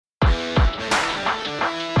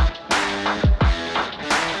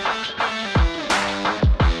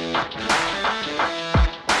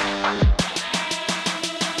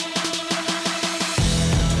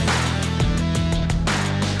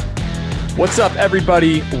What's up,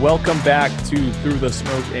 everybody? Welcome back to Through the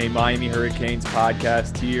Smoke, a Miami Hurricanes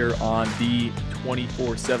podcast here on the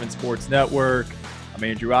 24/7 Sports Network. I'm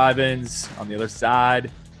Andrew Ivins. On the other side,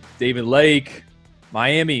 David Lake.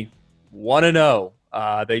 Miami 1-0.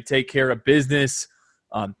 They take care of business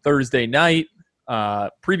on Thursday night.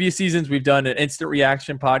 Previous seasons, we've done an instant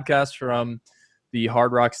reaction podcast from the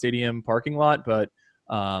Hard Rock Stadium parking lot, but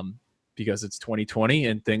because it's 2020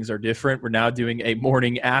 and things are different, we're now doing a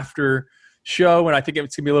morning after show, and I think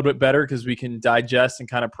it's gonna be a little bit better because we can digest and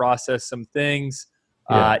kind of process some things.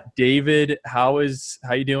 David, how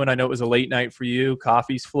you doing? I know it was a late night for you.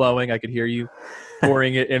 Coffee's flowing. I could hear you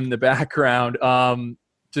pouring it in the background.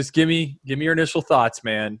 Just give me your initial thoughts,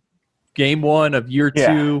 man. Game one of year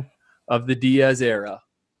two of the Diaz era.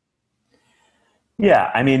 Yeah,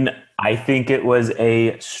 I mean, I think it was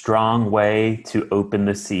a strong way to open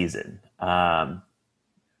the season.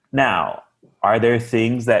 Now, are there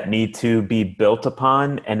things that need to be built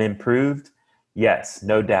upon and improved? Yes,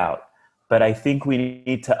 no doubt. But I think we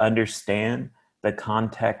need to understand the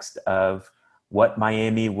context of what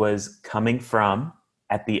Miami was coming from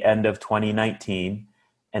at the end of 2019,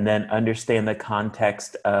 and then understand the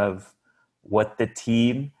context of what the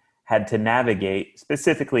team had to navigate,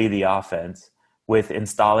 specifically the offense, with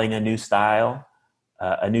installing a new style,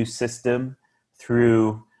 a new system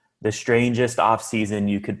through the strangest offseason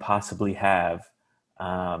you could possibly have.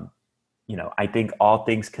 I think all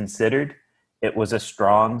things considered, it was a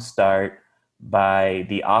strong start by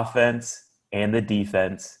the offense and the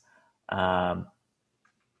defense. And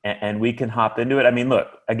we can hop into it. I mean,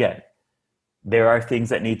 look, again, there are things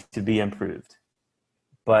that need to be improved.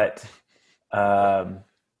 But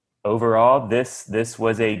overall, this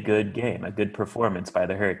was a good game, a good performance by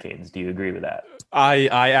the Hurricanes. Do you agree with that?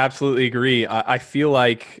 I absolutely agree. I feel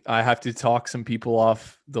like I have to talk some people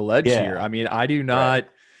off the ledge here. I mean, I do not. Right.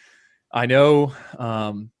 I know,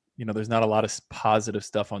 there's not a lot of positive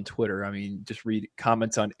stuff on Twitter. I mean, just read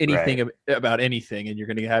comments on anything about anything, and you're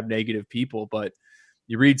going to have negative people. But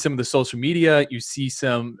you read some of the social media, you see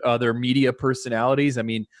some other media personalities. I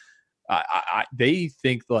mean, they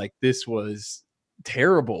think like this was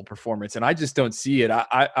terrible performance, and I just don't see it.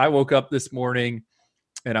 I woke up this morning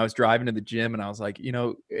and I was driving to the gym, and I was like,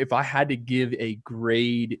 if I had to give a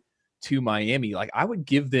grade to Miami, like I would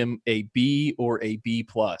give them a B or a B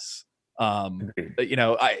plus.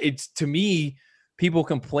 It's, to me, people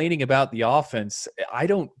complaining about the offense, I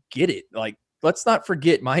don't get it. Like, let's not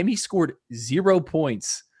forget, Miami scored 0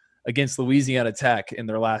 points against Louisiana Tech in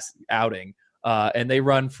their last outing, and they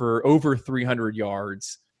run for over 300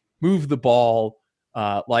 yards, move the ball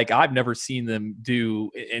like I've never seen them do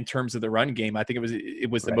in terms of the run game. I think it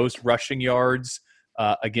was the most rushing yards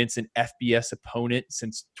against an FBS opponent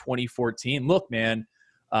since 2014. Look, man,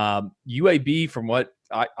 UAB, from what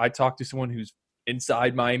I talked to someone who's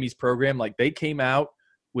inside Miami's program, like they came out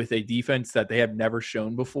with a defense that they have never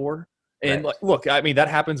shown before. And look, I mean, that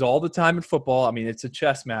happens all the time in football. I mean, it's a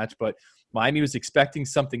chess match, but Miami was expecting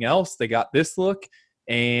something else. They got this look,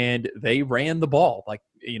 and they ran the ball. Like,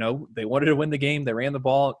 they wanted to win the game. They ran the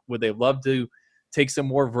ball. Would they love to take some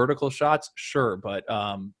more vertical shots? Sure. But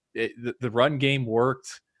the run game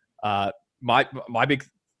worked. My big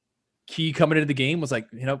key coming into the game was like,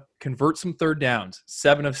 convert some third downs.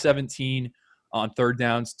 7 of 17 on third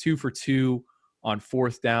downs, 2 for 2 on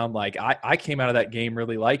fourth down. Like I came out of that game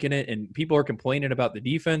really liking it, and people are complaining about the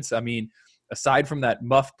defense. I mean, aside from that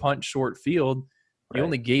muff punt short field, you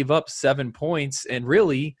only gave up 7 points, and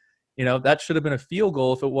really, that should have been a field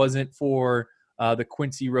goal if it wasn't for the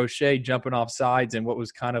Quincy Roche jumping off sides and what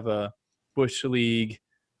was kind of a Bush League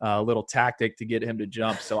little tactic to get him to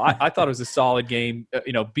jump. So I thought it was a solid game.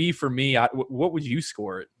 B for me. What would you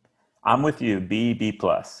score it? I'm with you. B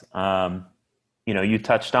plus. You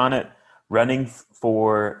touched on it. Running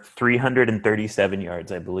for 337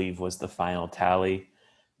 yards, I believe, was the final tally.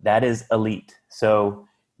 That is elite. So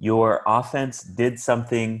your offense did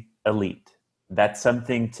something elite. That's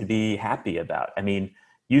something to be happy about. I mean,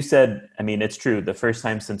 you said, it's true. The first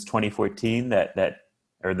time since 2014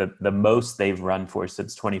 or the most they've run for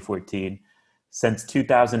since 2014. Since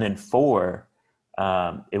 2004,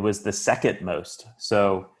 it was the second most.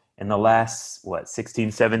 So in the last,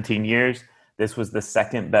 16, 17 years, this was the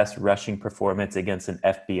second best rushing performance against an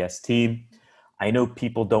FBS team. I know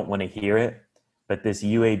people don't want to hear it, but this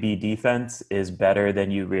UAB defense is better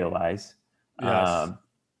than you realize. Yes.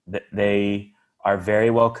 They are very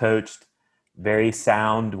well coached, very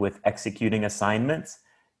sound with executing assignments.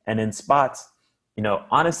 And in spots,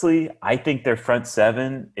 honestly, I think their front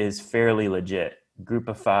seven is fairly legit. Group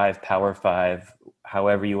of 5, Power 5,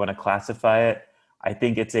 however you want to classify it. I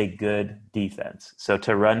think it's a good defense. So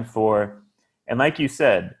to run for And like you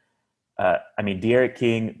said, I mean, De'Aaron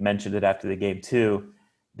King mentioned it after the game too.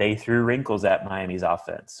 They threw wrinkles at Miami's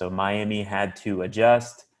offense. So Miami had to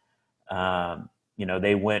adjust.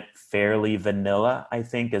 They went fairly vanilla, I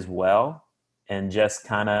think, as well, and just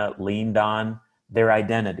kind of leaned on their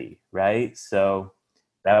identity, right? So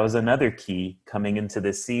that was another key coming into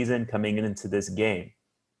this season, coming into this game.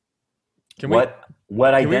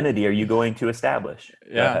 What identity are you going to establish?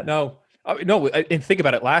 Yeah, no. And think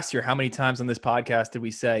about it. Last year, how many times on this podcast did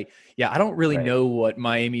we say, I don't really know what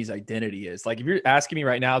Miami's identity is? Like, if you're asking me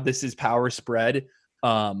right now, this is power spread.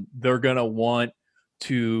 They're going to want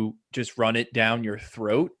to just run it down your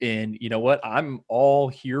throat. And you know what? I'm all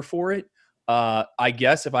here for it. I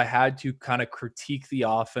guess if I had to kind of critique the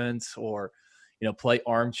offense or, play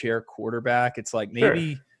armchair quarterback, it's like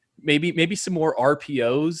maybe some more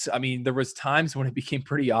RPOs. I mean, there was times when it became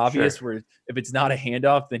pretty obvious where if it's not a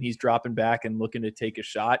handoff, then he's dropping back and looking to take a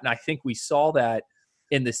shot. And I think we saw that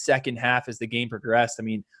in the second half as the game progressed. I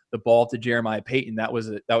mean, the ball to Jeremiah Payton, that was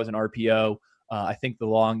an RPO. I think the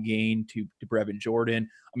long gain to Brevin Jordan.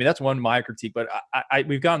 I mean, that's one of my critique, but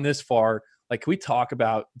we've gotten this far. Like, can we talk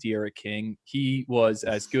about De'Aaron King? He was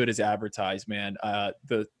as good as advertised, man.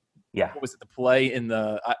 What was it? The play in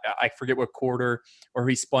I forget what quarter, where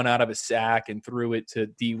he spun out of a sack and threw it to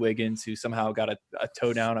D Wiggins, who somehow got a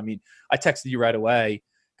toe down. I mean, I texted you right away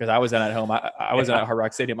because I was at home. I was at Hard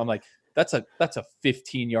Rock Stadium. I'm like, that's a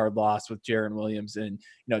 15-yard loss with Jaron Williams, and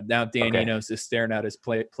now Dan Enos is staring at his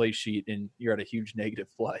play sheet, and you're at a huge negative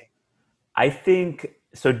play. I think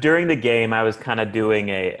so. During the game, I was kind of doing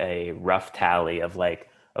a rough tally of like,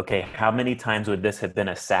 okay, how many times would this have been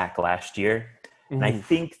a sack last year? And I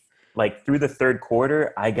think like through the third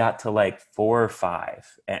quarter, I got to like 4 or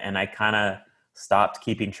 5, and I kind of stopped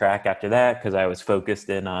keeping track after that because I was focused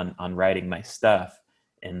in on writing my stuff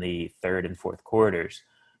in the third and fourth quarters.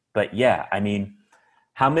 But yeah, I mean,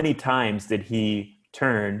 how many times did he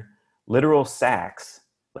turn literal sacks,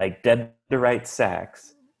 like dead to right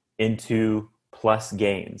sacks, into plus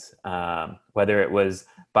gains? Whether it was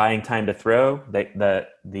buying time to throw,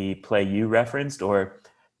 the play you referenced, or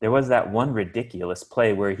there was that one ridiculous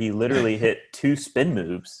play where he literally hit 2 spin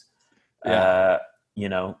moves, ran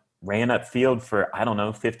upfield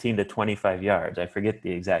for, 15 to 25 yards. I forget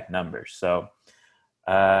the exact numbers. So,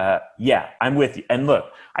 I'm with you. And look,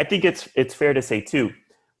 I think it's fair to say too,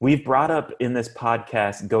 we've brought up in this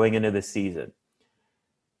podcast going into the season,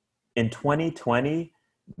 in 2020,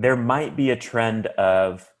 there might be a trend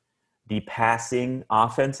of the passing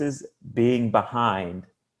offenses being behind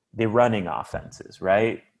the running offenses,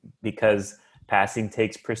 right? Because passing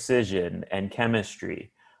takes precision and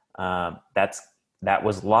chemistry. That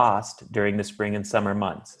was lost during the spring and summer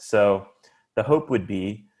months. So the hope would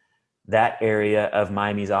be that area of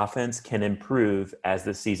Miami's offense can improve as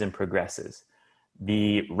the season progresses.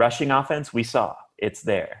 The rushing offense, we saw, it's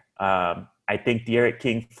there. I think De'Aaron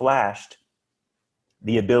King flashed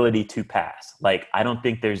the ability to pass. Like, I don't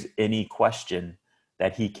think there's any question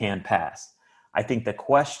that he can pass. I think the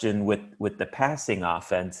question with the passing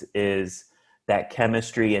offense is that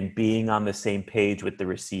chemistry and being on the same page with the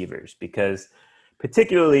receivers, because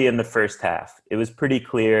particularly in the first half, it was pretty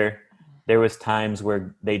clear there was times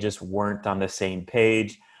where they just weren't on the same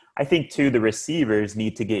page. I think too, the receivers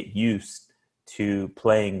need to get used to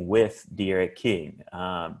playing with De'Aaron King.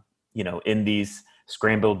 In these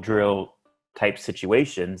scrambled drill type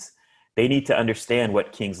situations, they need to understand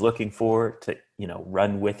what King's looking for to,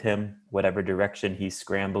 run with him, whatever direction he's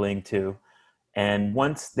scrambling to. And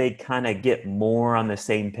once they kind of get more on the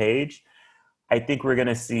same page, I think we're going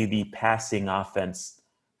to see the passing offense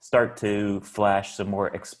start to flash some more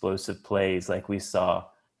explosive plays like we saw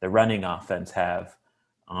the running offense have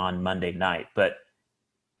on Thursday night.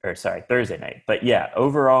 But yeah,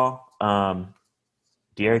 overall,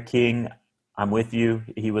 De'Aaron King, I'm with you.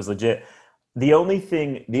 He was legit. The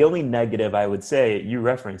only negative I would say, you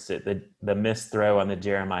referenced it, the missed throw on the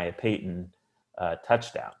Jeremiah Payton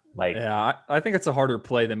touchdown. I think it's a harder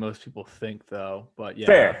play than most people think, though. But yeah,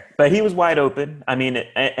 fair. But he was wide open. I mean,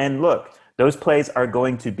 and look, those plays are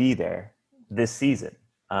going to be there this season.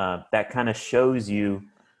 That kind of shows you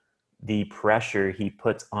the pressure he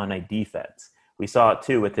puts on a defense. We saw it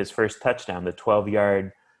too with his first touchdown, the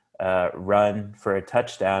 12-yard run for a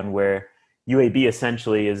touchdown, where UAB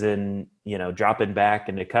essentially is in, dropping back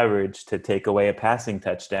into coverage to take away a passing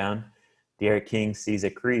touchdown. De'Aaron King sees a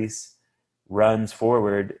crease, runs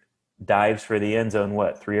forward, dives for the end zone,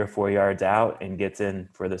 3 or 4 yards out, and gets in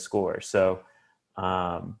for the score. So,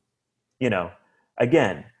 again,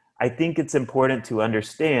 I think it's important to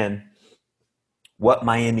understand what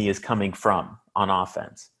Miami is coming from on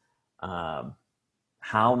offense.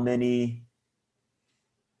 How many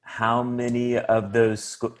how many of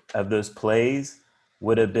those plays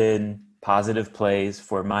would have been positive plays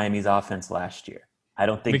for Miami's offense last year? I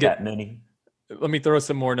don't think that many. Let me throw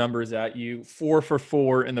some more numbers at you. 4 for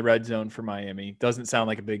 4 in the red zone for Miami. Doesn't sound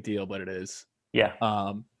like a big deal, but it is. Yeah.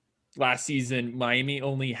 Last season, Miami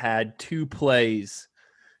only had 2 plays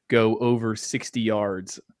go over 60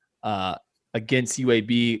 yards. Against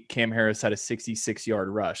UAB, Cam Harris had a 66-yard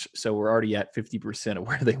rush. So we're already at 50% of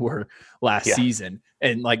where they were last season.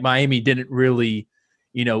 And like Miami didn't really,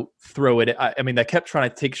 throw it. I mean, they kept trying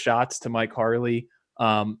to take shots to Mike Harley.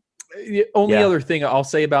 The only other thing I'll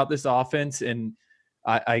say about this offense, and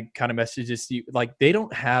I kind of messaged this to you, like they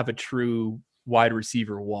don't have a true wide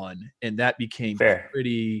receiver one, and that became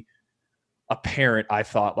pretty apparent, I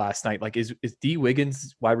thought, last night. Like, is D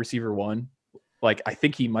Wiggins wide receiver one? Like, I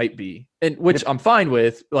think he might be, and which I'm fine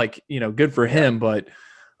with. Like, good for him, but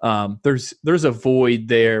there's a void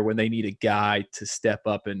there when they need a guy to step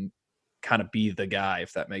up and kind of be the guy,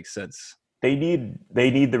 if that makes sense. They need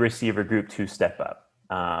the receiver group to step up.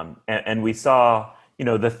 And we saw,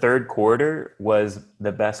 the third quarter was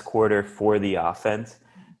the best quarter for the offense.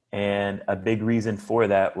 And a big reason for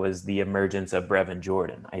that was the emergence of Brevin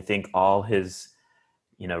Jordan. I think all his,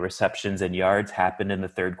 receptions and yards happened in the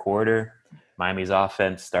third quarter. Miami's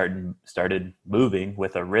offense started moving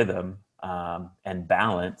with a rhythm and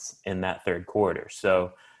balance in that third quarter.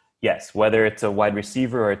 So, yes, whether it's a wide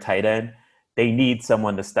receiver or a tight end, they need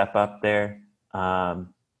someone to step up there. I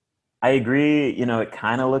agree. It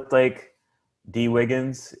kind of looked like D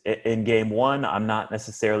Wiggins in game one. I'm not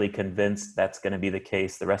necessarily convinced that's going to be the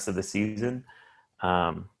case the rest of the season.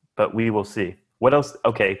 But we will see. What else?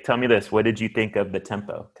 Okay. Tell me this. What did you think of the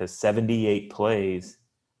tempo? Because 78 plays,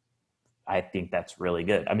 I think that's really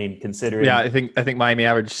good. I mean, considering. Yeah, I think Miami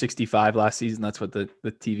averaged 65 last season. That's what the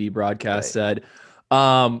TV broadcast said.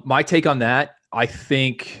 My take on that, I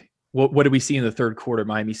think, what did we see in the third quarter?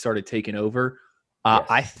 Miami started taking over.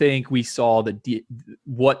 I think we saw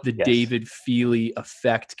what the David Feely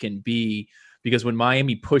effect can be, because when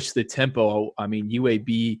Miami pushed the tempo, I mean,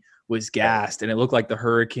 UAB was gassed, and it looked like the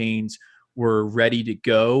Hurricanes were ready to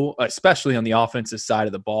go, especially on the offensive side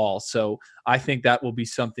of the ball. So I think that will be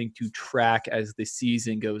something to track as the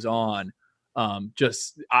season goes on.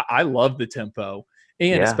 I love the tempo,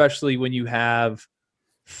 and especially when you have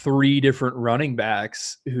 3 different running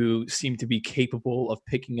backs who seem to be capable of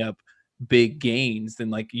picking up big gains,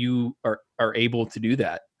 then like you are able to do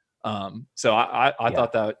that. So I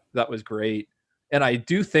thought that was great. And I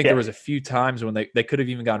do think there was a few times when they could have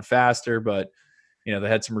even gone faster, but they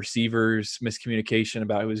had some receivers miscommunication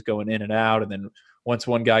about who was going in and out. And then once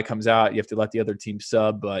one guy comes out, you have to let the other team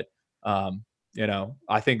sub. But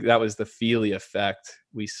I think that was the Feely effect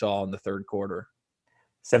we saw in the third quarter.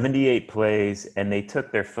 78 plays, and they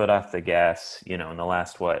took their foot off the gas, in the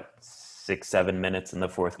last 6-7 minutes in the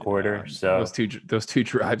fourth quarter. So those two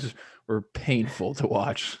drives were painful to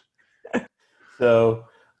watch. So,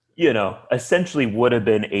 essentially would have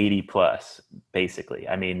been 80 plus, basically.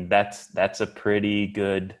 I mean, that's a pretty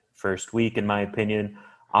good first week, in my opinion.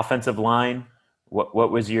 Offensive line,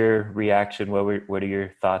 what was your reaction? What are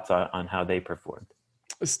your thoughts on how they performed?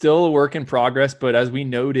 Still a work in progress, but as we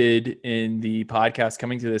noted in the podcast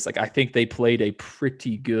coming to this, like I think they played a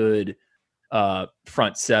pretty good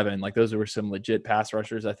front seven. Like those were some legit pass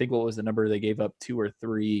rushers. I think what was the number they gave up, 2 or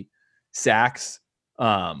 3 sacks?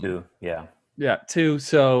 2, yeah. Yeah, 2.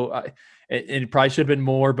 So it probably should have been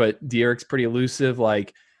more, but Derek's pretty elusive.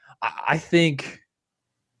 Like I think,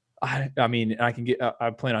 I mean,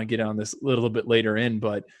 I plan on getting on this a little bit later in,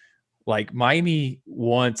 but like Miami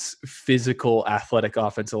wants physical, athletic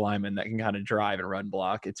offensive linemen that can kind of drive and run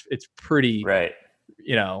block. It's pretty right.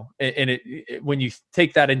 And it when you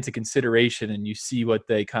take that into consideration and you see what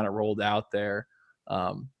they kind of rolled out there,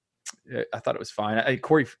 I thought it was fine.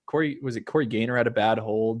 Corey Gaynor had a bad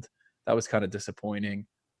hold. That was kind of disappointing.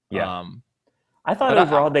 Yeah. I thought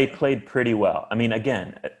overall they played pretty well. I mean,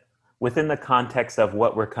 again, within the context of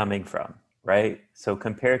what we're coming from, right? So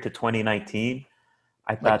compared to 2019,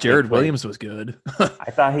 I thought Jared Williams was good. I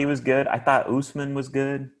thought he was good. I thought Usman was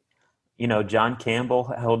good. John Campbell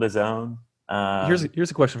held his own. Here's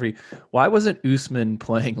a question for you. Why wasn't Usman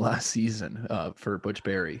playing last season for Butch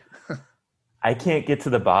Berry? I can't get to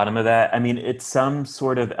the bottom of that. I mean, it's some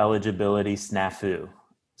sort of eligibility snafu.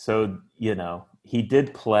 So, he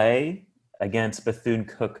did play against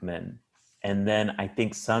Bethune-Cookman. And then I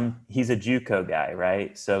think he's a JUCO guy,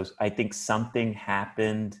 right? So I think something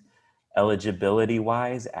happened eligibility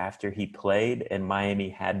wise after he played and Miami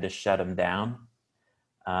had to shut him down.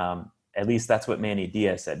 At least that's what Manny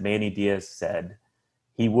Diaz said. Manny Diaz said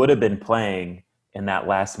he would have been playing in that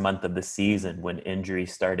last month of the season when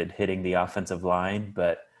injuries started hitting the offensive line,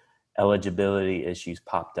 but eligibility issues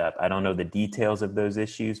popped up. I don't know the details of those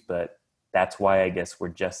issues, but that's why I guess we're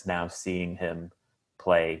just now seeing him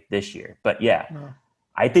play this year. But yeah,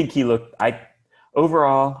 I think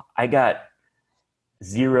overall, I got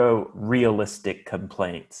zero realistic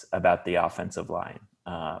complaints about the offensive line.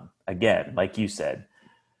 Again, like you said,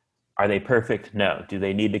 are they perfect? No. Do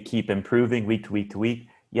they need to keep improving week to week to week?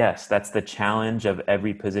 Yes, that's the challenge of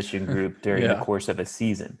every position group during the course of a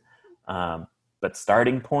season. But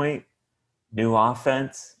starting point, new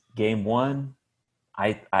offense, game one,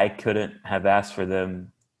 I couldn't have asked for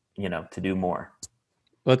them, to do more.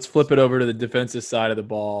 Let's flip it over to the defensive side of the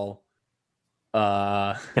ball.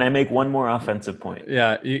 Can I make one more offensive point?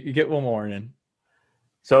 Yeah, you get one more in.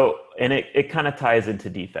 So, and it kind of ties into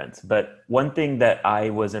defense, but one thing that I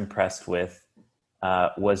was impressed with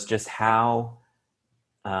was just how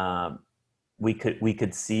we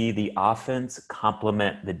could see the offense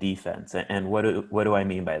complement the defense. And what do I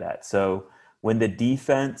mean by that? So when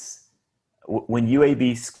UAB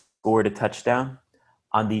scored a touchdown,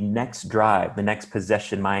 on the next drive, the next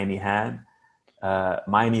possession Miami had,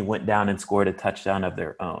 Miami went down and scored a touchdown of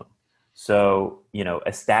their own. So,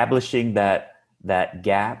 establishing that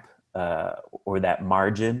gap or that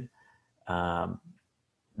margin,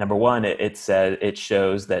 number one, it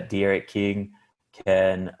shows that D'Eriq King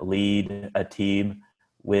can lead a team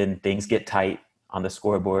when things get tight on the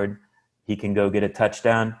scoreboard. He can go get a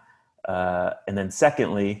touchdown. And then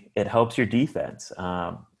secondly, it helps your defense.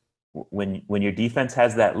 When your defense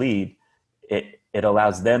has that lead, it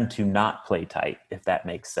allows them to not play tight, if that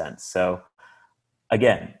makes sense. So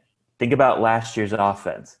again, think about last year's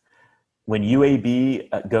offense. When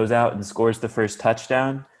UAB goes out and scores the first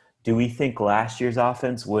touchdown, do we think last year's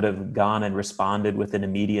offense would have gone and responded with an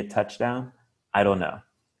immediate touchdown? I don't know.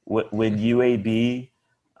 When UAB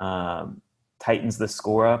tightens the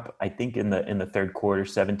score up, I think in the third quarter,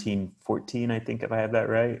 17-14, I think, if I have that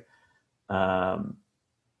right.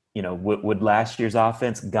 Would last year's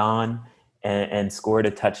offense gone and scored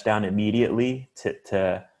a touchdown immediately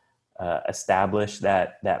to establish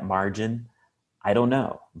that margin? I don't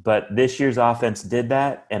know. But this year's offense did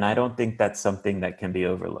that, and I don't think that's something that can be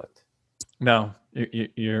overlooked. No,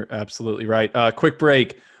 you're absolutely right. Quick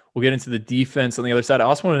break. We'll get into the defense on the other side. I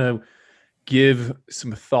also want to give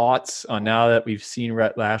some thoughts on, now that we've seen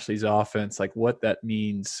Rhett Lashley's offense, like what that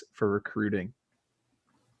means for recruiting.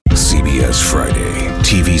 CBS Friday.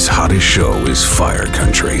 TV's hottest show is Fire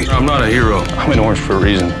Country. I'm not a hero. I'm in orange for a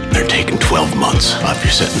reason. They're taking 12 months off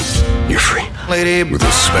your sentence. You're free. Lady. With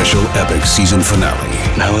a special epic season finale.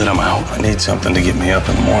 Now that I'm out, I need something to get me up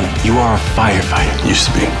in the morning. You are a firefighter. Used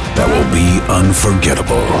to be. That will be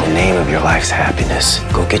unforgettable. In the name of your life's happiness,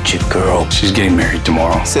 go get your girl. She's getting married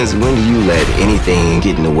tomorrow. Says, when do you let anything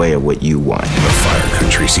get in the way of what you want? The Fire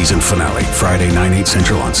Country season finale. Friday, 9/8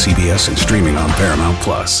 Central on CBS and streaming on Paramount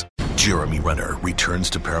Plus. Jeremy Renner returns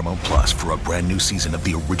to Paramount Plus for a brand new season of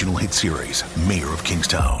the original hit series, Mayor of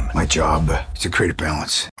Kingstown. My job is to create a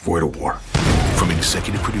balance, avoid a war. From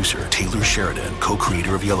executive producer Taylor Sheridan,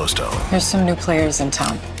 co-creator of Yellowstone. There's some new players in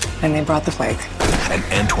town, and they brought the plague. And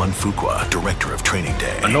Antoine Fuqua, director of Training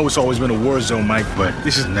Day. I know it's always been a war zone, Mike, but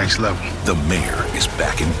this is next level. The Mayor is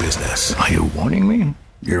back in business. Are you warning me?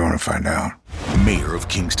 You're going to find out. Mayor of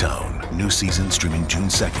Kingstown. New season streaming June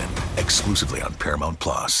 2nd, exclusively on Paramount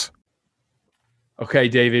Plus. Okay,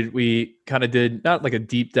 David, we kind of did not like a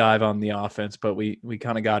deep dive on the offense, but we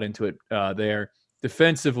kind of got into it there.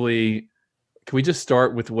 Defensively, can we just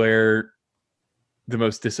start with where the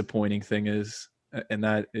most disappointing thing is, and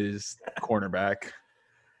that is cornerback?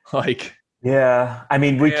 Yeah, I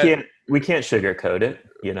mean, we can't sugarcoat it,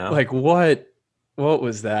 Like what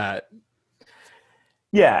was that?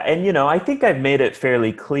 Yeah, and I think I've made it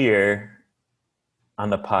fairly clear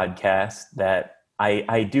on the podcast that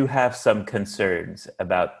I do have some concerns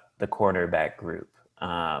about the cornerback group.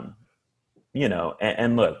 And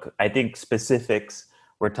look, I think specifics,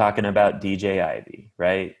 we're talking about DJ Ivey,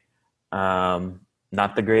 right?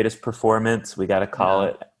 Not the greatest performance. We got to call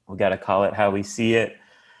it. We got to call it how we see it.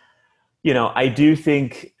 I do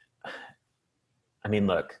think,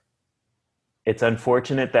 look, it's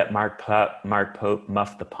unfortunate that Mark Pope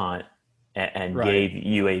muffed the punt and gave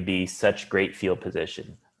UAB such great field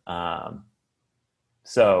position.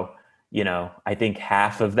 So, I think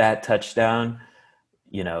half of that touchdown,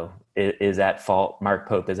 is at fault. Mark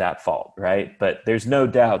Pope is at fault, right? But there's no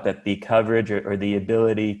doubt that the coverage or the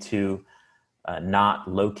ability to not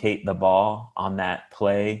locate the ball on that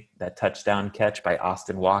play, that touchdown catch by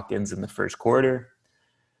Austin Watkins in the first quarter,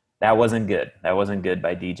 that wasn't good. That wasn't good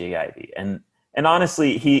by DJ Ivey. And And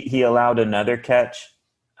honestly, he allowed another catch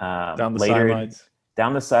Down the later sidelines.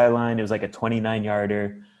 down the sideline. It was like a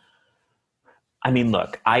 29-yarder. I mean,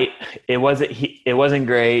 look, it wasn't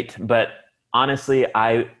great, but honestly,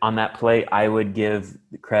 on that play, I would give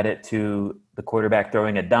credit to the quarterback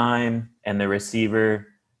throwing a dime and the receiver,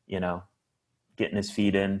 getting his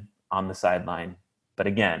feet in on the sideline. But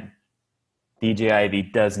again, DJ Ivey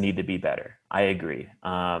does need to be better. I agree.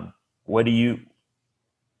 What do you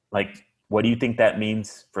think that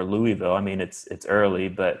means for Louisville? I mean, it's early,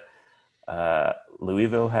 but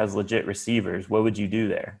Louisville has legit receivers. What would you do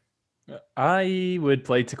there? I would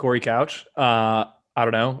play Corey Couch. I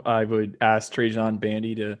don't know. I would ask Trajan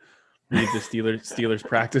Bandy to lead the Steelers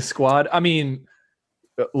practice squad. I mean,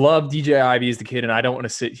 love DJ Ivey as the kid, and I don't want to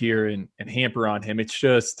sit here and hamper on him. It's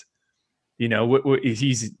just,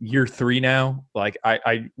 he's year 3 now. Like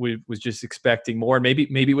I was just expecting more. Maybe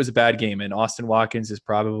it was a bad game, and Austin Watkins is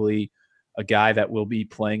probably a guy that will be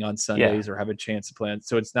playing on Sundays or have a chance to play on.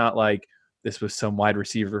 So it's not like this was some wide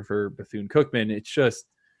receiver for Bethune-Cookman. It's just,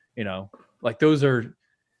 like those are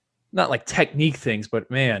not like technique things, but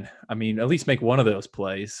man, I mean, at least make one of those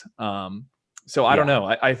plays. So I don't know.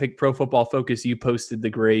 I think Pro Football Focus, you posted the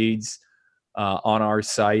grades on our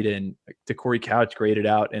site, and Corey Couch graded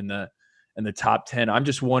out in the top 10. I'm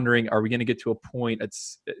just wondering, are we going to get to a point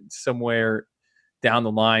it's somewhere down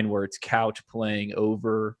the line where it's Couch playing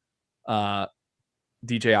over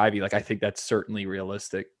DJ Ivey? Like, I think that's certainly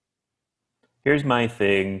realistic. Here's my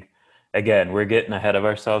thing. Again, we're getting ahead of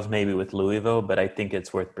ourselves maybe with Louisville, but I think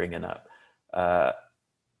it's worth bringing up.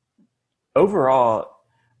 Overall,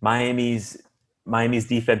 Miami's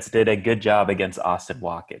defense did a good job against Austin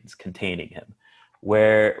Watkins, containing him.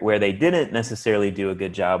 Where they didn't necessarily do a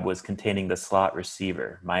good job was containing the slot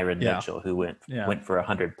receiver, Myron Mitchell, who went for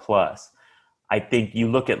 100 plus. I think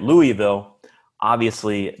you look at Louisville,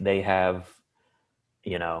 obviously they have,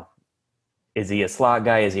 is he a slot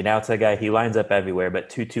guy? Is he an outside guy? He lines up everywhere, but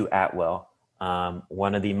Tutu Atwell,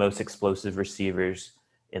 one of the most explosive receivers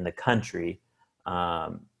in the country. I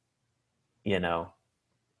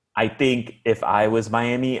think if I was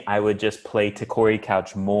Miami, I would just play Corey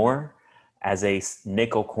Couch more as a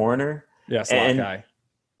nickel corner. Yeah, slot guy.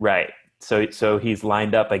 Right. So he's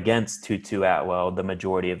lined up against Tutu Atwell the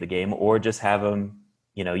majority of the game, or just have him,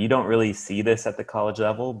 you don't really see this at the college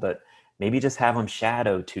level, but maybe just have him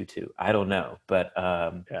shadow Tutu. I don't know. But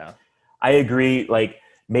I agree. Like,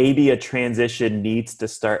 maybe a transition needs to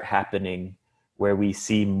start happening where we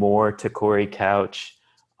see more Corey Couch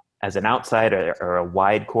as an outside or a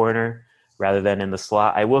wide corner rather than in the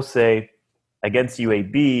slot. I will say against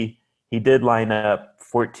UAB, he did line up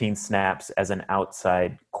 14 snaps as an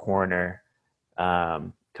outside corner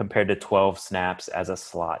compared to 12 snaps as a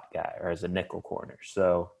slot guy or as a nickel corner.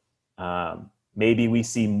 So maybe we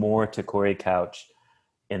see more Corey Couch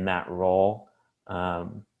in that role.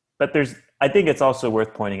 But I think it's also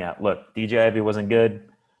worth pointing out, look, DJ Ivey wasn't good.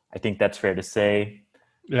 I think that's fair to say.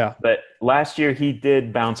 Yeah. But last year he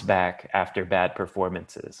did bounce back after bad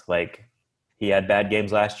performances. Like, he had bad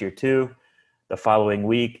games last year too. The following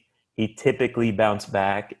week, he typically bounced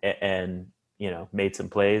back and made some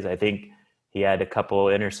plays. I think he had a couple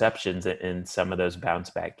interceptions in some of those bounce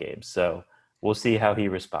back games. So we'll see how he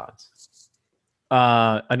responds.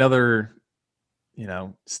 Another,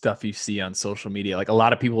 stuff you see on social media, like a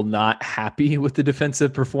lot of people not happy with the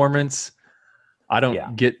defensive performance. I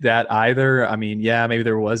don't get that either. I mean, maybe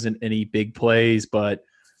there wasn't any big plays, but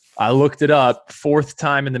I looked it up. 4th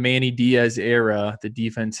time in the Manny Diaz era, the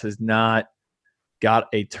defense has not got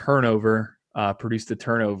a turnover, produced a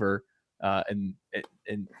turnover, and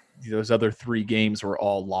those other 3 games were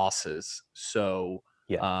all losses. So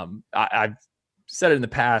I've said it in the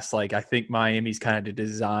past, like, I think Miami's kind of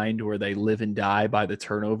designed where they live and die by the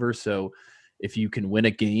turnover. So if you can win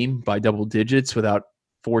a game by double digits without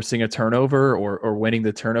forcing a turnover or winning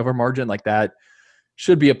the turnover margin, like, that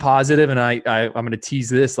should be a positive. And I'm going to tease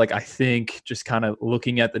this. Like, I think just kind of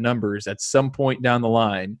looking at the numbers, at some point down the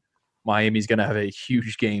line, Miami's going to have a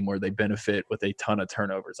huge game where they benefit with a ton of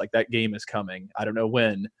turnovers. Like, that game is coming. I don't know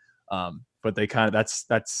when, but they kind of,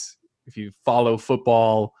 that's if you follow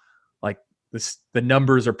football, like, the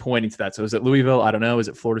numbers are pointing to that. So is it Louisville? I don't know. Is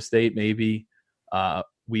it Florida State? Maybe.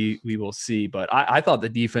 We will see. But I thought the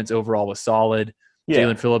defense overall was solid. Yeah.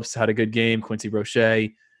 Jalen Phillips had a good game. Quincy Roche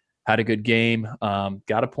had a good game.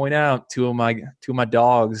 Got to point out two of my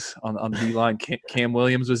dogs on the D-line. Cam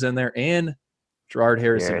Williams was in there, and Gerard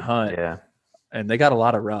Harrison Hunt. Yeah. And they got a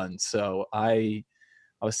lot of runs. So I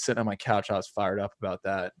was sitting on my couch. I was fired up about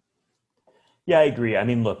that. Yeah, I agree. I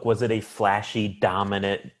mean, look, was it a flashy,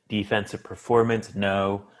 dominant defensive performance?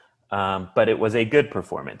 No. but it was a good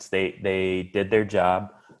performance. They did their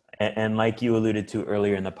job. And like you alluded to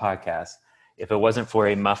earlier in the podcast, if it wasn't for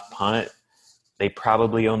a muff punt, they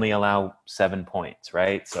probably only allow 7 points,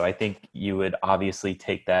 right? So I think you would obviously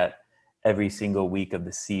take that every single week of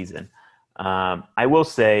the season. I will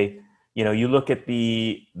say, you look at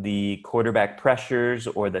the quarterback pressures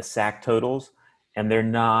or the sack totals, and they're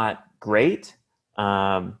not great.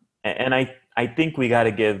 And I think we got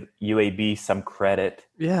to give UAB some credit.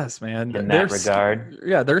 Yes, man. In that regard.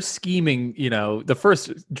 They're scheming. The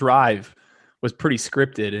first drive was pretty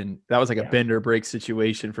scripted, and that was like a bend or break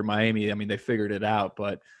situation for Miami. I mean, they figured it out,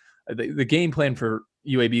 but the game plan for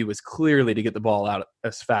UAB was clearly to get the ball out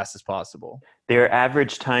as fast as possible. Their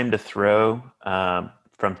average time to throw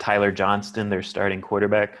from Tyler Johnston, their starting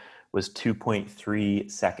quarterback, was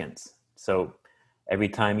 2.3 seconds. So every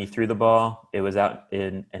time he threw the ball, it was out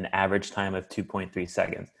in an average time of 2.3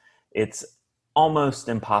 seconds. It's almost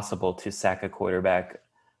impossible to sack a quarterback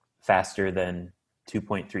faster than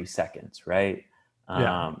 2.3 seconds, right?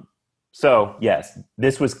 Yeah. So, yes,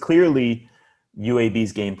 this was clearly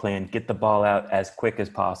UAB's game plan. Get the ball out as quick as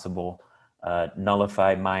possible,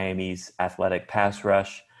 nullify Miami's athletic pass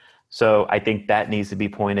rush. So I think that needs to be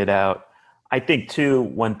pointed out. I think, too,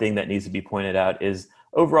 one thing that needs to be pointed out is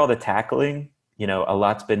overall the tackling. A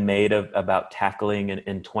lot's been made about tackling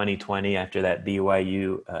in 2020 after that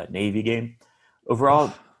BYU Navy game.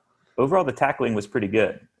 Overall, the tackling was pretty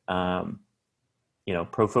good.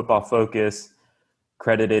 Pro Football Focus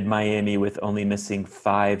credited Miami with only missing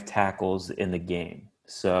 5 tackles in the game.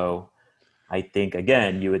 So I think,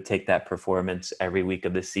 again, you would take that performance every week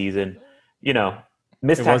of the season.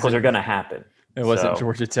 Missed tackles are going to happen. It wasn't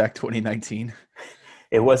Georgia Tech 2019.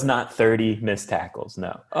 It was not 30 missed tackles,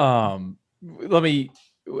 no. Do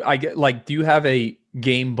you have a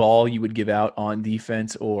game ball you would give out on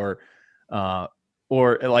defense or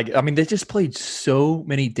they just played so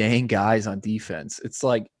many dang guys on defense. It's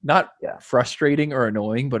not frustrating or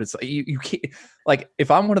annoying, but it's you can't, if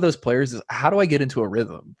I'm one of those players, how do I get into a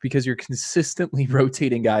rhythm? Because you're consistently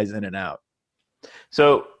rotating guys in and out.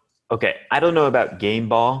 So, okay, I don't know about game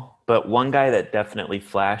ball, but one guy that definitely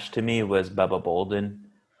flashed to me was Bubba Bolden.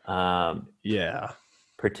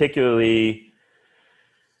 Particularly,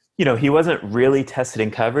 he wasn't really tested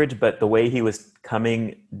in coverage, but the way he was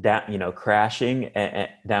coming down, crashing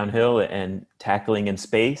downhill and tackling in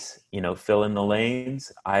space, fill in the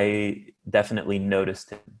lanes, I definitely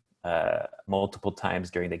noticed him multiple times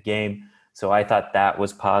during the game. So I thought that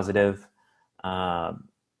was positive. Honestly,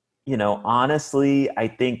 I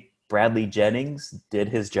think Bradley Jennings did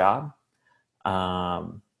his job.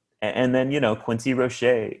 And then, Quincy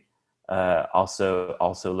Roche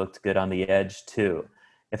also looked good on the edge too.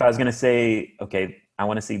 If I was going to say, okay, I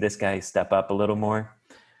want to see this guy step up a little more,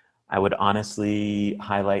 I would honestly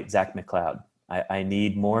highlight Zach McLeod. I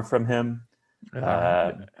need more from him.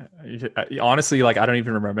 Honestly, I don't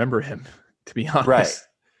even remember him, to be honest.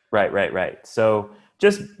 Right. So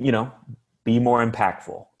just, be more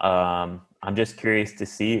impactful. I'm just curious to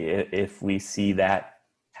see if we see that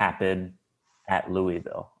happen at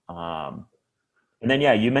Louisville. And then,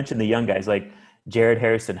 you mentioned the young guys like Jared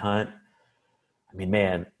Harrison Hunt. I mean,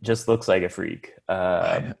 man, just looks like a freak.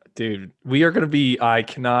 Dude, we are going to be – I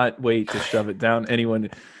cannot wait to shove it down anyone.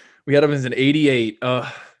 We had him as an 88. And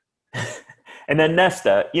then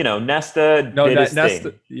Nesta, Nesta did his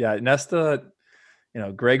thing. Yeah, Nesta,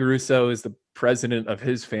 Greg Russo is the president of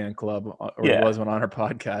his fan club, or he was on our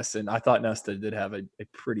podcast, and I thought Nesta did have a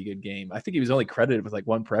pretty good game. I think he was only credited with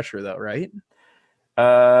one pressure, though, right?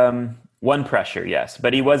 One pressure, yes.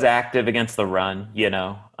 But he was active against the run,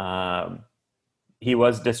 he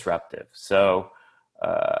was disruptive. So,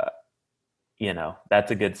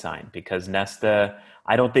 that's a good sign because Nesta,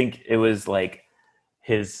 I don't think it was the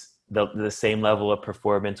same level of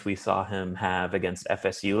performance we saw him have against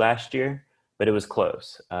FSU last year, but it was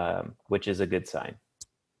close, which is a good sign.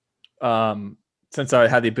 Since I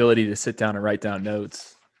had the ability to sit down and write down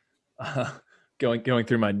notes, going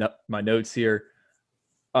through my notes here,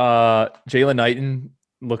 Jalen Knighton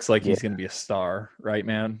looks like he's going to be a star, right,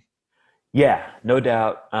 man? Yeah, no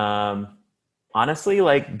doubt. Honestly,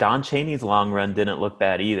 Don Chaney's long run didn't look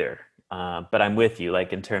bad either. But I'm with you,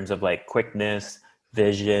 in terms of quickness,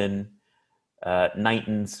 vision.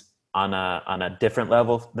 Knighton's on a different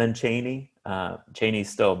level than Chaney. Chaney's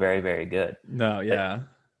still very, very good. No, yeah.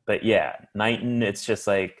 But Knighton, it's just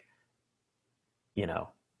I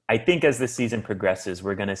think as the season progresses,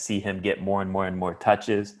 we're going to see him get more and more and more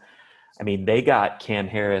touches. I mean, they got Cam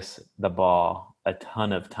Harris the ball a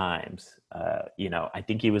ton of times. I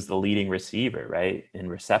think he was the leading receiver, right, in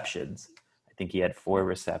receptions. I think he had 4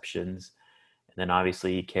 receptions. And then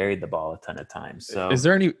obviously he carried the ball a ton of times. So is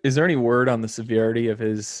there any word on the severity of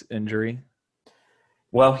his injury?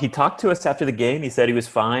 Well, he talked to us after the game. He said he was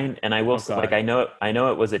fine, and I will Okay. like I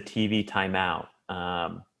know it was a TV timeout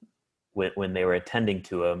when they were attending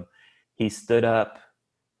to him. He stood up,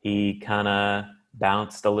 he kind of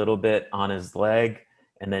bounced a little bit on his leg,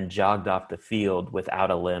 and then jogged off the field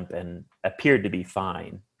without a limp and appeared to be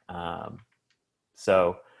fine.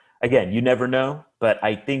 So again, you never know, but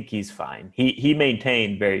I think he's fine. He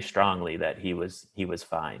maintained very strongly that he was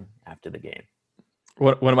fine after the game.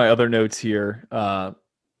 One of my other notes here, and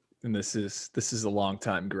this is a long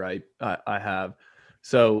time gripe I have.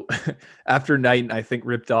 So after Knighton, I think,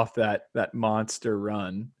 ripped off that monster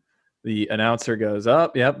run, the announcer goes,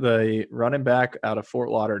 "Up, yep, the running back out of Fort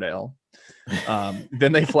Lauderdale."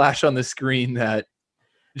 Then they flash on the screen that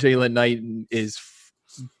Jaylan Knighton is,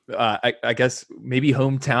 I guess maybe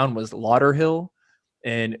hometown was Lauderhill.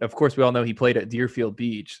 And of course, we all know he played at Deerfield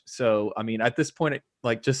Beach. So, I mean, at this point,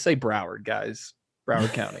 like, just say Broward, guys.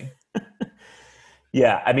 Broward County.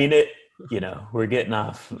 Yeah, I mean, we're getting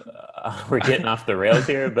off the rails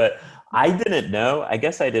here, but I didn't know. I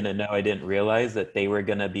guess I didn't know. I didn't realize that they were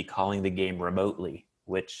going to be calling the game remotely,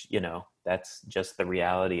 which, that's just the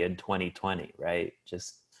reality in 2020, right?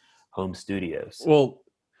 Just home studios. Well,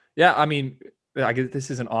 yeah, I mean, I guess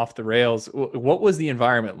this isn't off the rails. What was the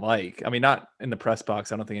environment like? I mean, not in the press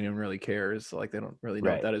box. I don't think anyone really cares. Like, they don't really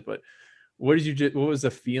know what that is. But what was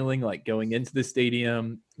the feeling like going into the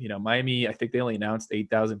stadium? Miami, I think they only announced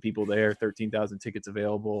 8,000 people there, 13,000 tickets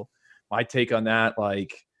available. My take on that,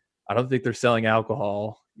 like, I don't think they're selling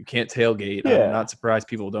alcohol. You can't tailgate. Yeah. I'm not surprised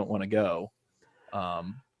people don't want to go.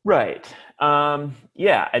 Right.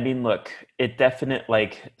 Yeah. I mean, look, it definitely,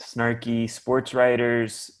 like, snarky sports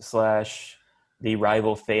writers / the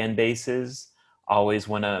rival fan bases always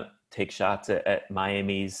want to take shots at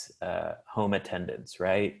Miami's home attendance,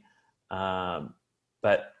 right?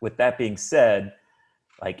 But with that being said,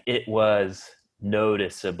 like, it was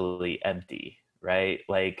noticeably empty, right?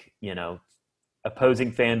 Like,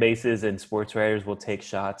 opposing fan bases and sports writers will take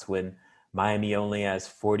shots when Miami only has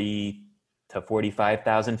 40 to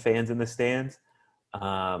 45,000 fans in the stands.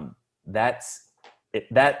 That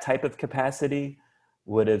type of capacity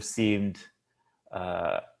would have seemed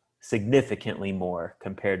significantly more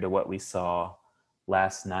compared to what we saw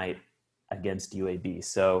last night against UAB.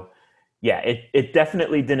 So yeah, it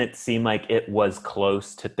definitely didn't seem like it was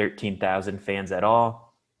close to 13,000 fans at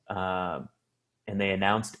all. And they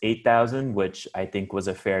announced 8,000, which I think was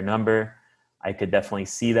a fair number. I could definitely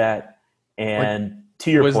see that. And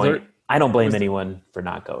to your point, I don't blame anyone for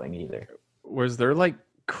not going either. Was there like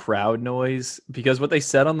crowd noise? Because what they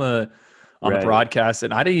said on the broadcast,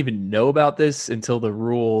 and I didn't even know about this until the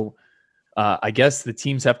rule, I guess the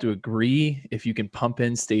teams have to agree if you can pump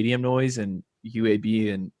in stadium noise, and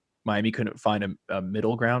UAB and Miami couldn't find a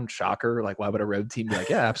middle ground. Shocker. Like, why would a road team be like,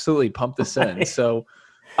 yeah, absolutely, pump this in? So,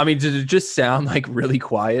 I mean, did it just sound like really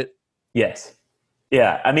quiet? Yes.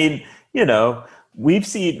 Yeah. I mean, we've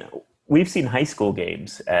seen high school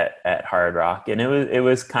games at Hard Rock, and it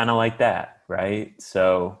was kind of like that, right?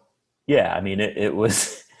 So yeah, I mean, it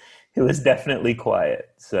was definitely quiet.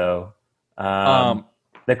 So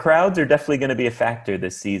the crowds are definitely going to be a factor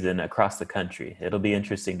this season across the country. It'll be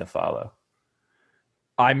interesting to follow.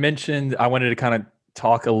 I mentioned I wanted to kind of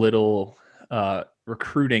talk a little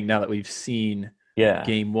recruiting now that we've seen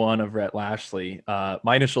game one of Rhett Lashlee.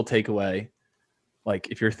 My initial takeaway, like,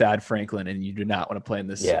 if you're Thad Franklin and you do not want to play in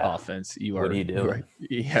this offense, what are you doing?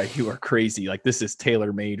 You are crazy. Like, this is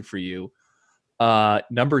tailor-made for you.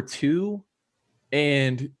 Number two,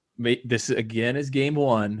 and this again is game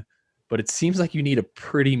one, but it seems like you need a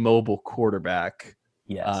pretty mobile quarterback.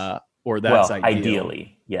 Yes. Or that's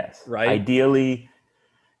ideally, yes. Right? Ideally.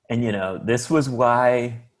 And, this was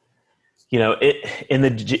why, in the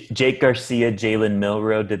Jake Garcia, Jalen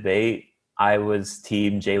Milroe debate, I was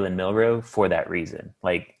team Jalen Milroe for that reason.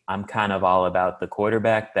 Like, I'm kind of all about the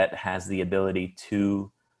quarterback that has the ability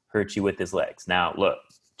to hurt you with his legs. Now, look,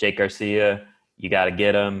 Jake Garcia, you got to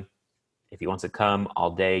get him. If he wants to come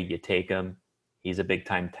all day, you take him. He's a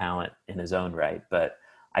big-time talent in his own right. But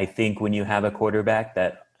I think when you have a quarterback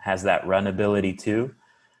that has that run ability too,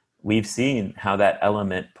 we've seen how that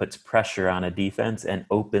element puts pressure on a defense and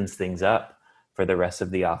opens things up for the rest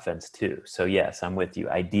of the offense too. So yes, I'm with you.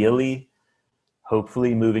 Ideally,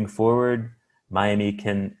 hopefully moving forward, Miami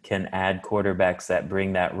can add quarterbacks that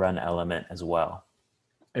bring that run element as well.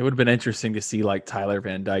 It would have been interesting to see, like, Tyler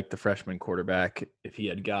Van Dyke, the freshman quarterback, if he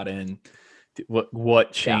had got in,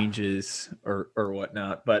 what changes or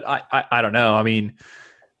whatnot. But I don't know. I mean,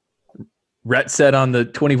 Rhett said on the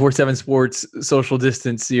 24/7 Sports social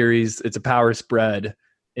distance series, it's a power spread.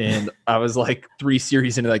 And I was like 3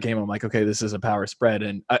 series into that game, I'm like, okay, this is a power spread.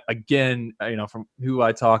 And again, from who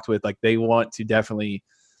I talked with, like they want to definitely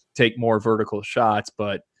take more vertical shots,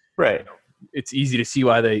 but right. It's easy to see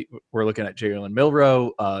why they were looking at Jalen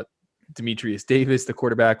Milroe, Demetrius Davis, the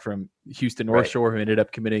quarterback from Houston North Shore, who ended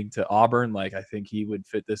up committing to Auburn. Like, I think he would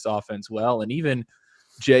fit this offense well. And even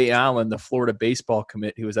Jay Allen, the Florida baseball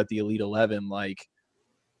commit, who was at the Elite 11, like,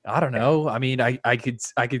 I don't know. I mean, I could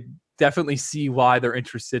definitely see why they're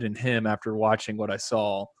interested in him after watching what I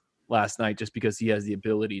saw last night, just because he has the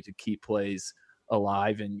ability to keep plays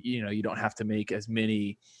alive. And, you don't have to make as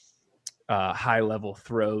many high-level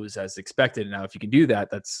throws as expected. Now, if you can do that,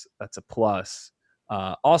 that's a plus.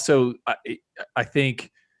 Also, I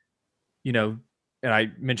think, and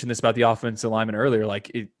I mentioned this about the offensive lineman earlier,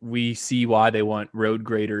 like we see why they want road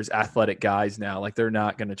graders, athletic guys now. Like they're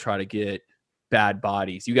not going to try to get bad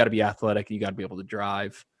bodies. You got to be athletic. And you got to be able to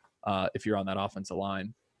drive if you're on that offensive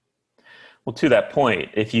line. Well, to that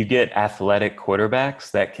point, if you get athletic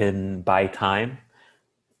quarterbacks that can buy time,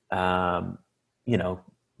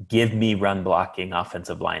 give me run blocking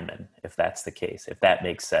offensive linemen, if that's the case, if that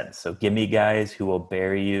makes sense. So give me guys who will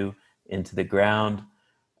bury you into the ground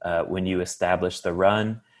when you establish the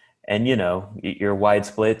run. And, your wide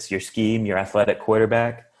splits, your scheme, your athletic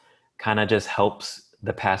quarterback kind of just helps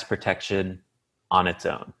the pass protection on its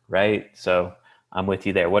own, right? So I'm with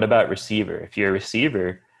you there. What about receiver? If you're a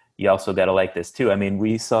receiver, you also got to like this too. I mean,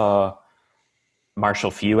 we saw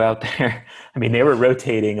Marshall Few out there. I mean, they were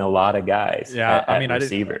rotating a lot of guys. Yeah, at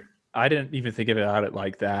receiver. I didn't even think about it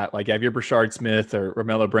like that. Like, have your Brashard Smith or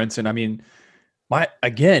Romello Brinson? I mean,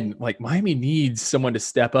 Miami needs someone to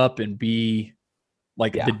step up and be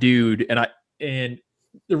like the dude. And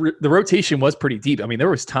the rotation was pretty deep. I mean, there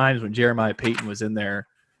was times when Jeremiah Payton was in there,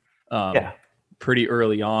 pretty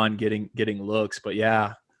early on, getting looks. But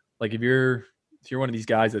yeah, like if you're one of these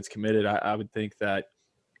guys that's committed, I would think that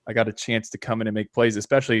I got a chance to come in and make plays,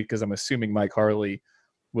 especially because I'm assuming Mike Harley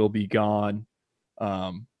will be gone.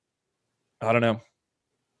 I don't know.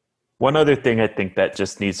 One other thing I think that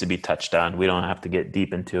just needs to be touched on, we don't have to get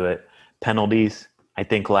deep into it, penalties. I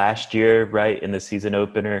think last year, right, in the season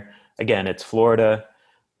opener, again, it's Florida,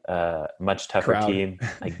 much tougher team.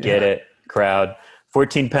 I get it, crowd.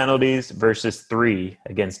 14 penalties versus 3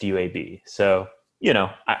 against UAB. So,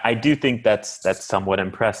 I do think that's somewhat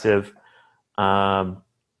impressive.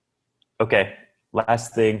 Okay,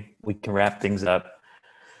 last thing, we can wrap things up.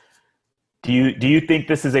 Do you think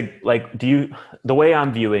this is the way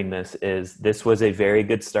I'm viewing this was a very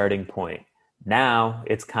good starting point. Now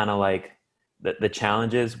it's kind of like the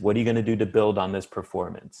challenge is, what are you going to do to build on this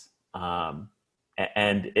performance? And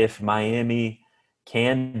if Miami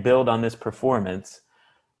can build on this performance,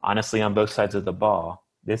 honestly, on both sides of the ball,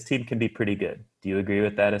 this team can be pretty good. Do you agree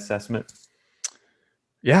with that assessment?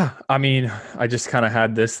 Yeah. I mean, I just kind of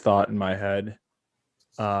had this thought in my head.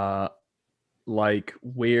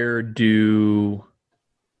 Where does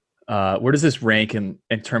this rank in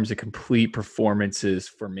terms of complete performances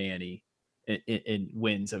for Manny in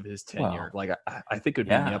wins of his tenure? Well, I think it would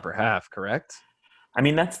be in the upper half, correct? I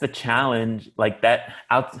mean, that's the challenge. Like that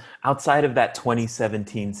outside of that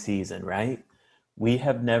 2017 season, right? We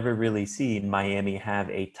have never really seen Miami have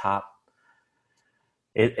a top.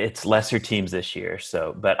 It's lesser teams this year.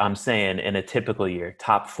 So, but I'm saying in a typical year,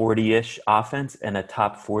 top 40-ish offense and a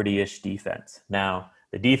top 40-ish defense. Now,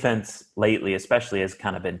 the defense lately, especially, has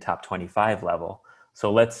kind of been top 25 level.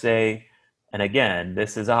 So let's say, and again,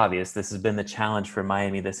 this is obvious, this has been the challenge for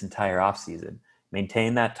Miami this entire offseason.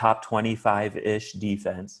 Maintain that top 25-ish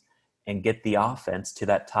defense and get the offense to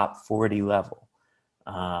that top 40 level.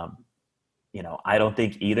 I don't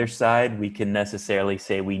think either side we can necessarily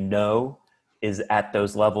say we know is at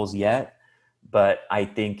those levels yet, but I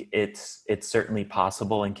think it's certainly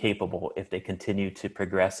possible and capable if they continue to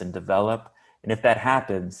progress and develop. And if that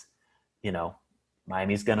happens,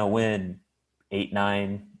 Miami's going to win 8,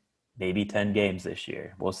 9, maybe 10 games this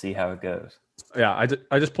year. We'll see how it goes. Yeah,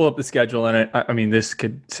 I just pull up the schedule, and I mean, this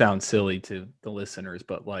could sound silly to the listeners,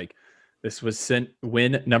 but this was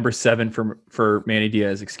win number 7 for Manny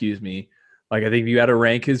Diaz. Excuse me. I think if you had to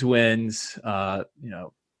rank his wins,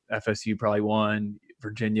 FSU probably 1.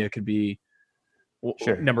 Virginia could be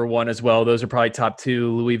number 1 as well. Those are probably top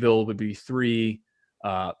 2. Louisville would be 3.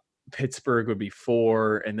 Pittsburgh would be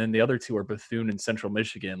 4. And then the other 2 are Bethune and Central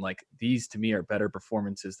Michigan. These to me are better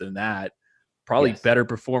performances than that. Probably better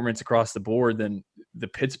performance across the board than the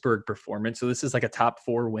Pittsburgh performance. So this is a top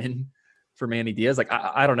 4 win for Manny Diaz.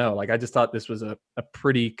 I don't know. I just thought this was a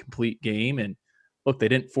pretty complete game. And look, they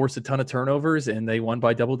didn't force a ton of turnovers and they won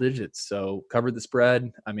by double digits. So covered the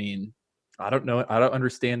spread. I mean, I don't know. I don't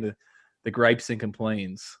understand the gripes and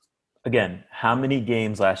complaints. Again, how many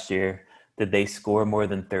games last year did they score more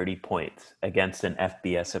than 30 points against an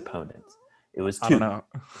FBS opponent? It was 2. I don't know.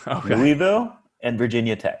 Okay. Louisville and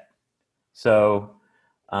Virginia Tech. So,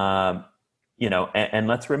 and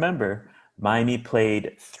let's remember, Miami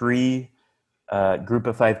played 3 Group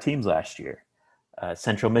of 5 teams last year.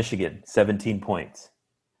 Central Michigan, 17 points.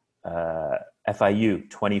 FIU,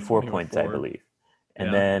 24 points, I believe.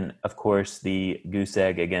 And then, of course, the goose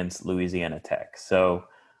egg against Louisiana Tech. So,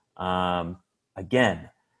 again,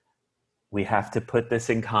 we have to put this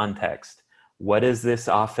in context. What is this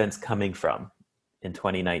offense coming from in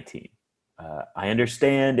 2019? I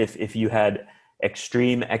understand if you had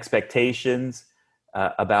extreme expectations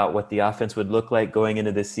about what the offense would look like going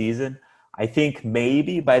into this season. I think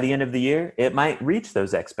maybe by the end of the year, it might reach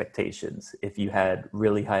those expectations if you had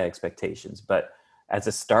really high expectations. But as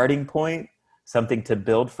a starting point, something to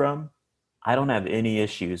build from, I don't have any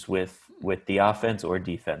issues with the offense or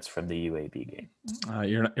defense from the UAB game.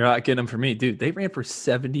 You're not getting them for me. Dude, they ran for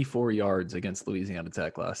 74 yards against Louisiana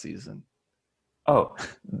Tech last season. Oh,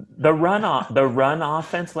 the run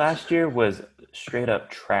offense last year was straight up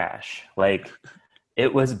trash. Like,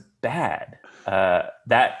 it was bad.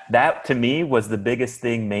 That to me was the biggest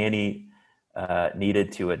thing Manny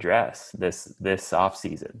needed to address this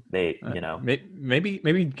offseason.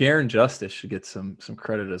 Maybe Garen Justice should get some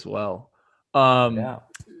credit as well.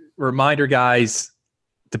 Reminder, guys,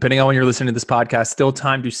 depending on when you're listening to this podcast, still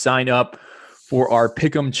time to sign up for our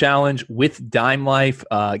Pick'em Challenge with Dime Life.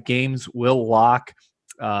 Games will lock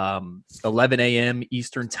 11 a.m.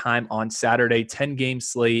 Eastern time on Saturday, 10-game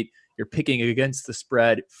slate. You're picking against the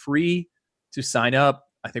spread, free to sign up.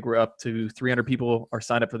 I think we're up to 300 people are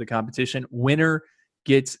signed up for the competition. Winner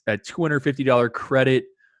gets a $250 credit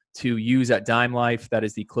to use at Dime Life. That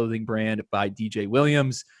is the clothing brand by DJ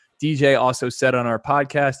Williams. DJ also said on our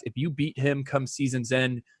podcast, if you beat him come season's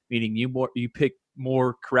end, meaning you pick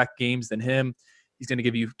more correct games than him, he's going to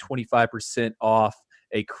give you 25% off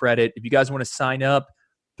a credit. If you guys want to sign up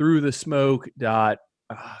through the smoke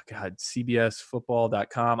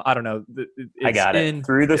cbsfootball.com. I don't know. I got it.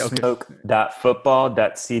 Through the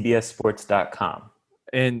smoke.football.cbssports.com.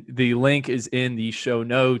 And the link is in the show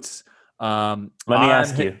notes. Let me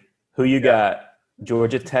ask you, who you got?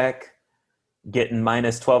 Georgia Tech getting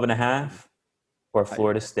minus 12.5 or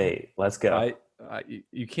Florida State? Let's go.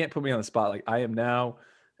 You can't put me on the spot. Like, I am now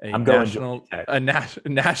a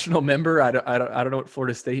national member. I don't know what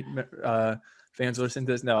Florida State fans listen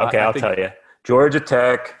to this. No. Okay, I'll tell you. Georgia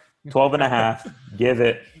Tech, 12.5. Give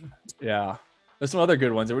it. Yeah. There's some other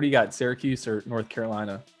good ones. What do you got? Syracuse or North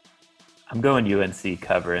Carolina? I'm going UNC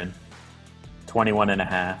covering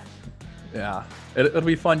 21.5. Yeah. It'll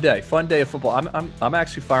be a fun day. Fun day of football. I'm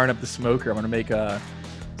actually firing up the smoker. I'm going to make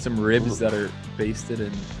some ribs that are basted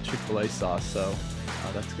in Chick-fil-A sauce. So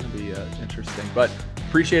that's going to be interesting. But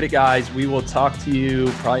appreciate it, guys. We will talk to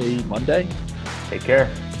you probably Monday. Take care.